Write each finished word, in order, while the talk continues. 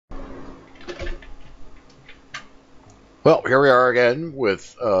Well, here we are again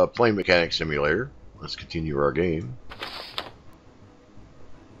with Plane Mechanic Simulator. Let's continue our game.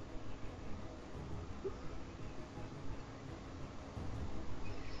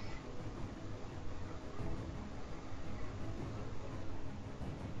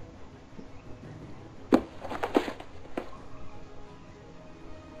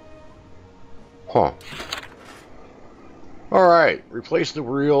 Huh. Alright, replace the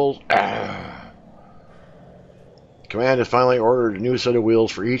wheels. Command has finally ordered a new set of wheels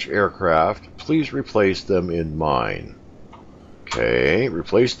for each aircraft. Please replace them in mine. Okay,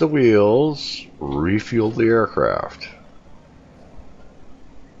 replace the wheels. Refuel the aircraft.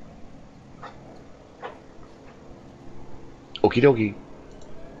 Okie dokie.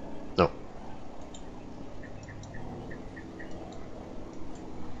 No.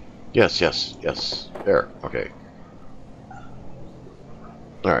 Yes. There. Okay.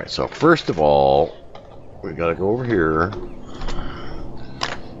 Alright, so first of all, we gotta go over here.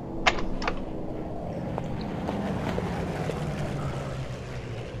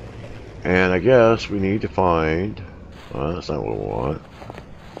 And I guess we need to find... Well, that's not what we want.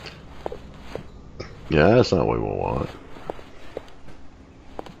 Yeah, that's not what we want.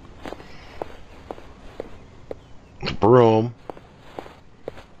 It's a broom.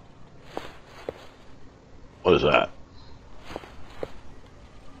 What is that?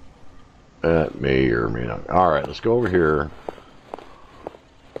 That may or may not. Alright, let's go over here.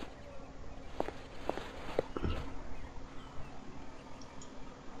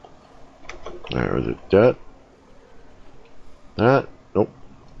 There is it. That. Nope.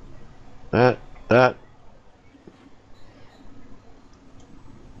 That.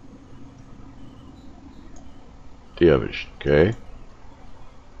 Damaged. Okay.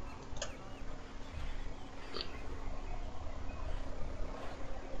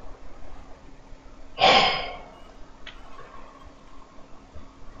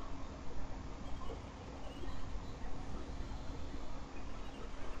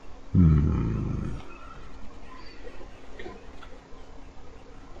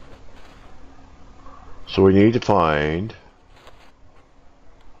 So we need to find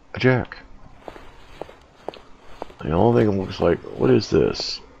a jack. The only thing looks like, what is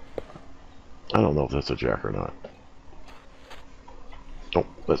this? I don't know if that's a jack or not. Nope,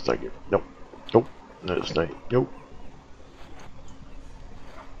 that's not it. Nope. That's not. Nope.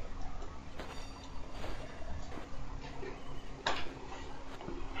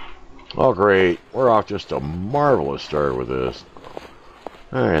 Oh great, we're off just a marvelous start with this.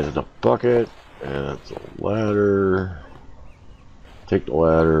 Alright, there's a bucket, and that's a ladder. Take the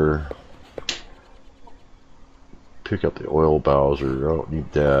ladder. Pick up the oil bowser, I don't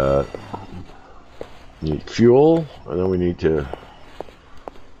need that. Need fuel, and then we need to...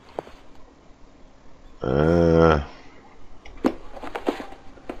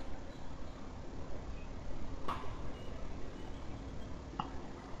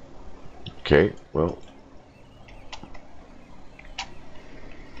 Okay, well...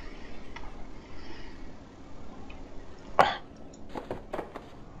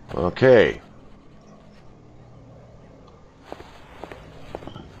 Okay.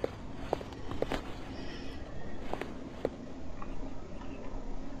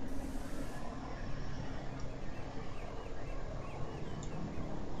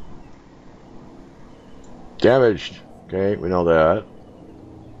 Damaged. Okay, we know that.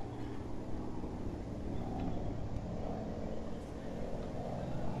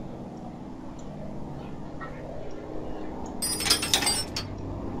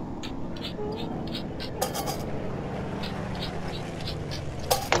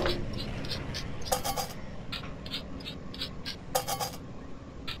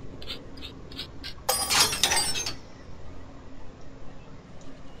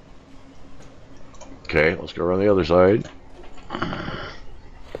 Okay, let's go around the other side.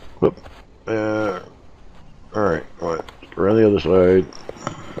 Whoop. Alright, go around the other side.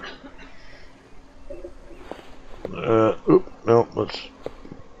 Oop, no, let's...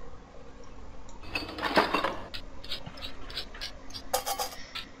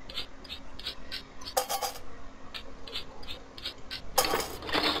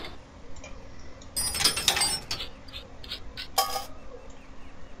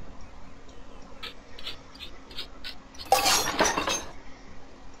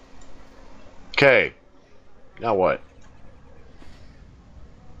 Okay, now what?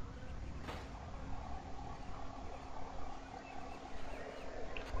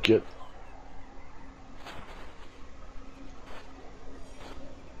 Get...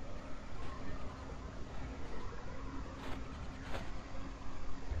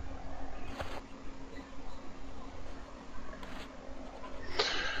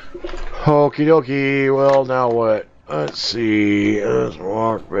 Okie dokie. Well, now what? Let's see. Let's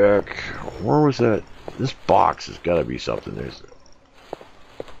walk back. Where was that? This box has got to be something. There's.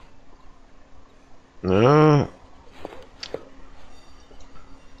 No.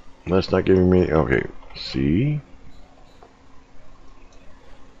 That's not giving me. Okay. See?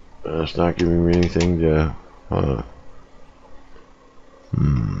 That's not giving me anything to.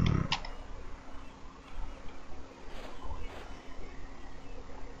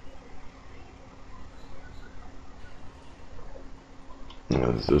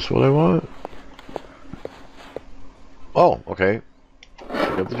 Is this what I want? Oh, okay. Pick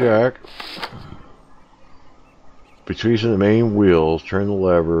up the jack. Between the main wheels, turn the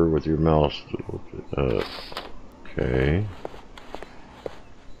lever with your mouse. Okay.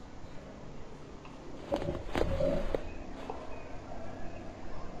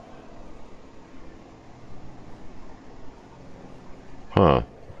 Huh.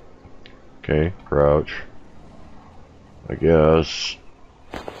 Okay, crouch. I guess.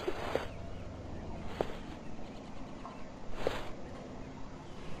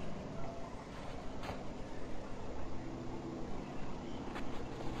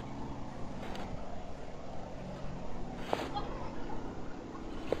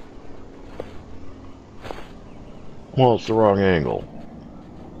 Well, it's the wrong angle.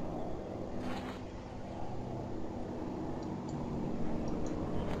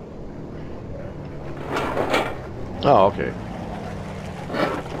 Oh, okay.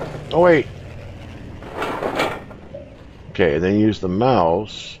 Oh, wait. Okay, and then use the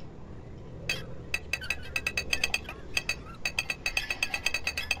mouse.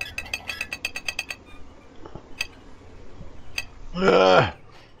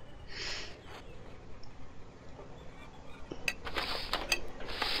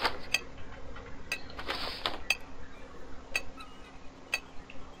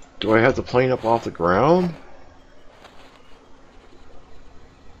 Do I have the plane up off the ground?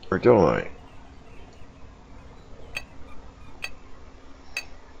 Or don't I?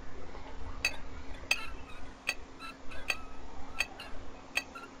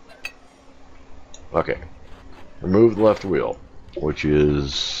 Okay. Remove the left wheel, which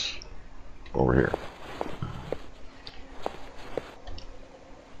is over here.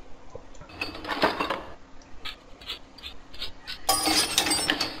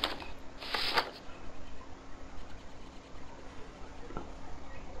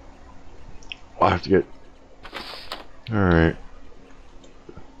 I have to get. Alright.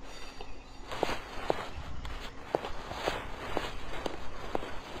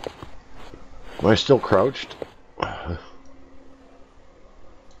 Am I still crouched?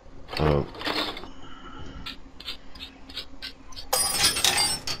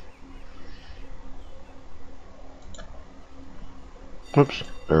 Oops,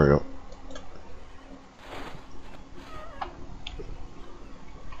 there we go.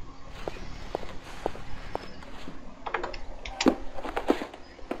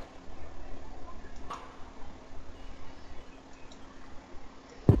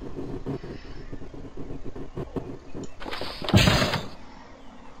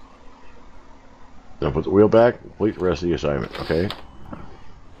 Now put the wheel back, complete the rest of the assignment, okay?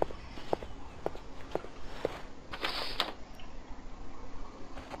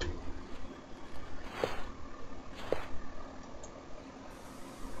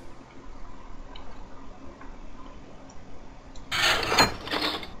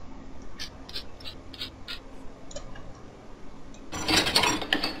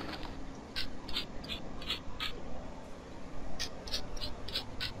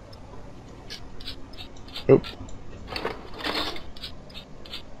 Oop.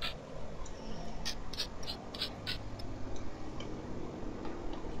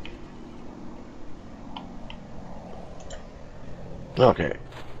 Okay,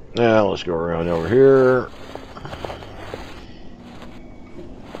 now let's go around over here.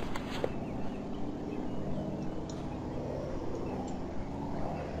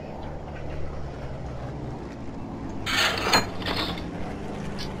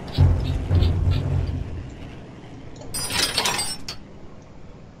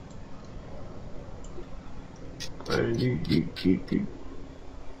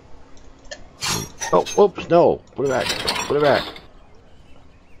 Oh, whoops, no. Put it back. Put it back.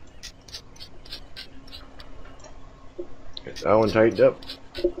 Get that one tightened up.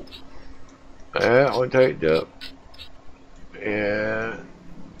 That one tightened up. And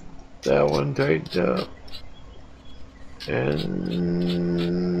that one tightened up.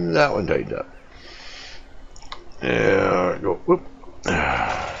 And that one tightened up. And go, whoop.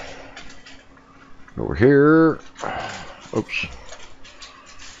 Over here. Oops.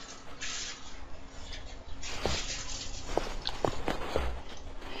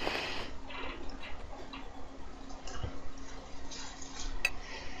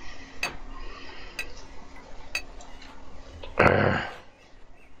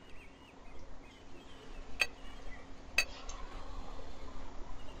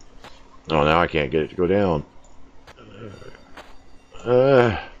 Oh, now I can't get it to go down.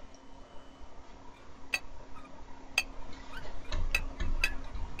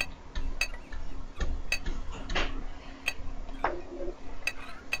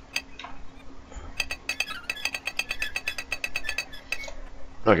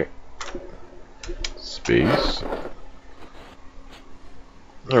 Okay. Space.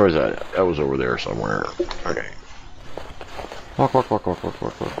 Where was that? That was over there somewhere. Okay. Walk, walk, walk, walk, walk,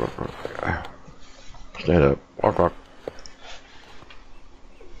 walk, walk, walk, walk. Stand up. Walk, walk.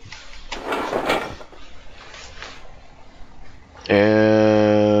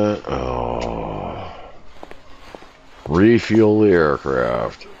 And refuel the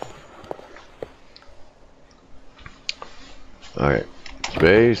aircraft. Alright.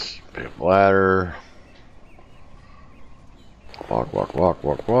 Space. Pick up ladder. Walk, walk, walk,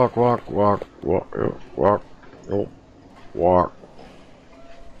 walk, walk, walk, walk, walk, walk, walk, walk.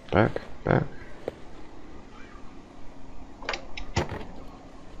 Back, back.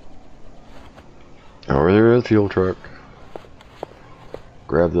 Over there to the fuel truck.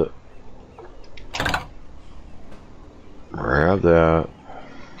 Grab that. Right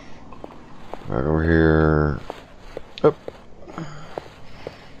over here. Up.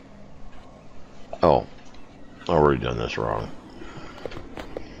 Oh. I've already done this wrong.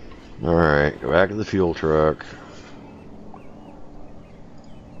 Alright, go back to the fuel truck.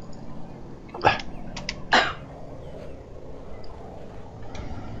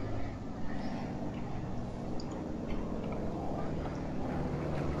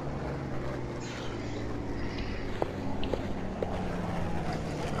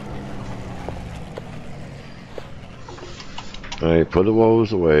 Alright, put the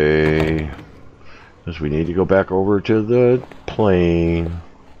woes away. Because we need to go back over to the plane.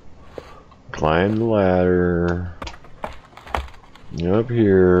 Climb the ladder. Up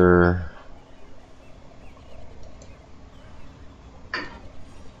here.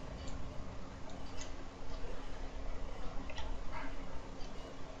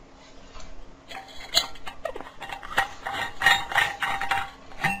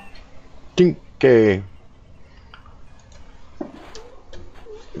 Okay.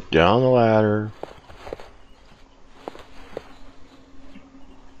 Down the ladder.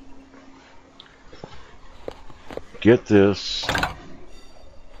 Get this.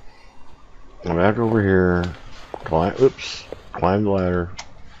 Go back over here. Climb. Oops. Climb the ladder.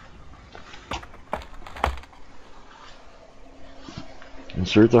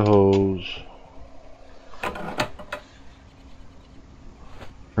 Insert the hose.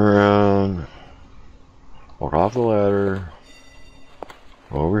 Around. Walk off the ladder.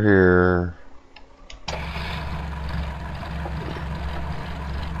 Over here.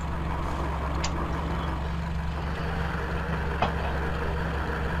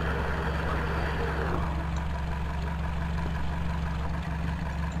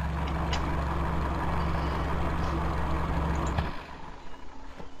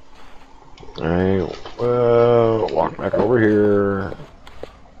 Alright, walk back over here.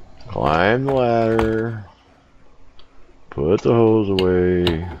 Climb the ladder. Put the hose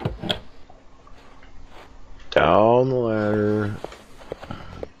away. Down the ladder.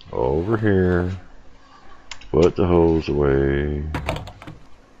 Over here. Put the hose away.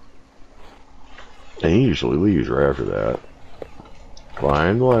 And he usually leaves right after that.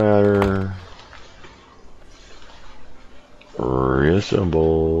 Climb the ladder.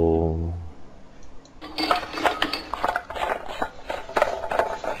 Reassemble.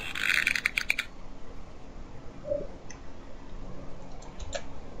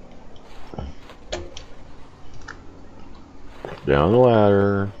 Down the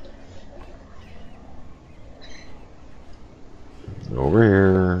ladder. Over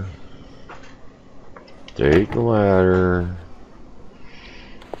here. Take the ladder.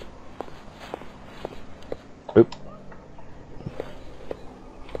 Oop.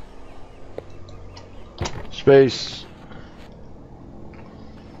 Space.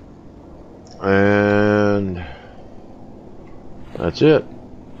 And that's it.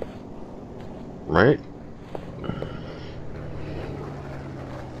 Right?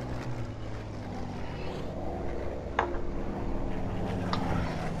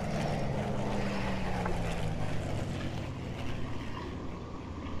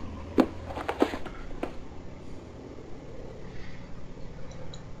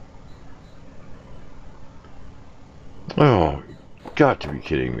 Oh, got to be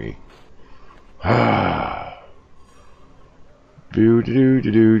kidding me. Do do do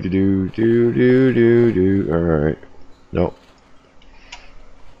do do do do do do. All right. Nope.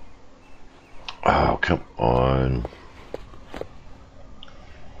 Oh, come on.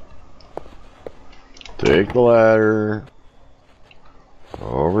 Take the ladder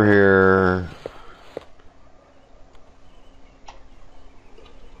over here.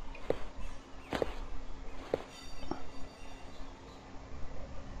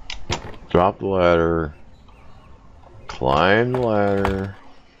 Drop the ladder. Climb the ladder.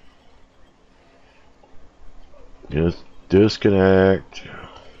 Just disconnect.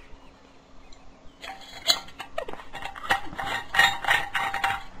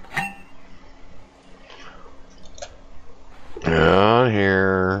 Down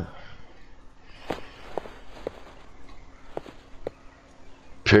here.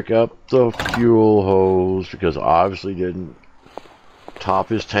 Pick up the fuel hose because obviously didn't top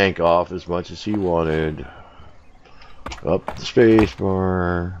his tank off as much as he wanted. Up the space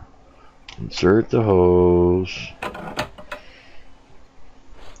bar. Insert the hose.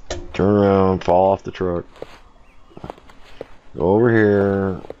 Turn around, fall off the truck. Go over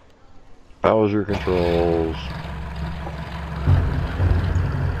here. Bowser controls.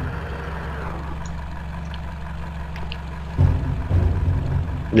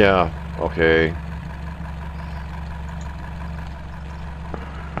 Yeah, okay.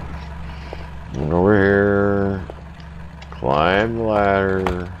 Over here. Climb the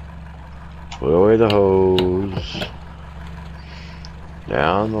ladder. Put away the hose.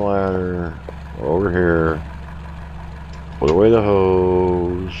 Down the ladder. Over here. Put away the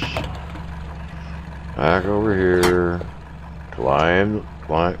hose. Back over here. Climb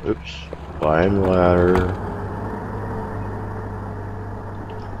the ladder.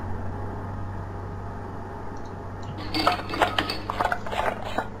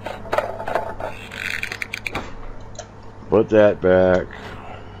 Put that back.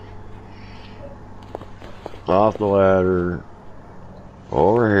 Off the ladder.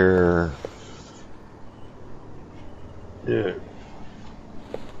 Over here. Yeah.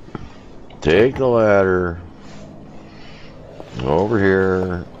 Take the ladder. Over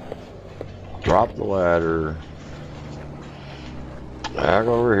here. Drop the ladder. Back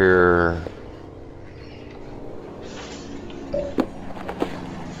over here.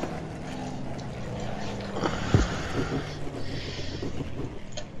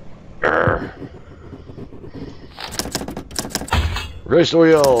 Race the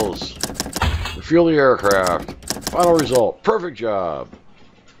wheels. Refuel the aircraft. Final result. Perfect job.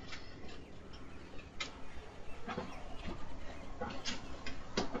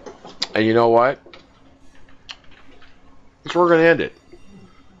 And you know what? So we're going to end it.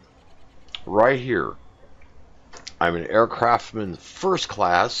 Right here. I'm an aircraftsman first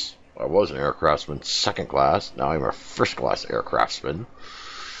class. I was an aircraftsman second class. Now I'm a first class aircraftsman.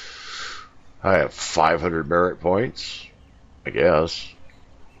 I have 500 merit points. I guess.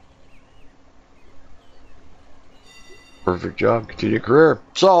 Perfect job, continued career.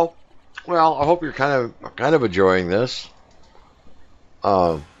 So, well, I hope you're kind of enjoying this.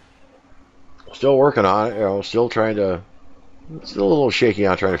 Still working on it, you know, still a little shaky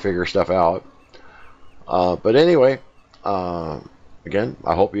on trying to figure stuff out. But anyway, again,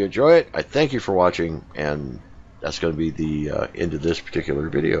 I hope you enjoy it. I thank you for watching, and that's going to be the end of this particular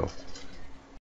video.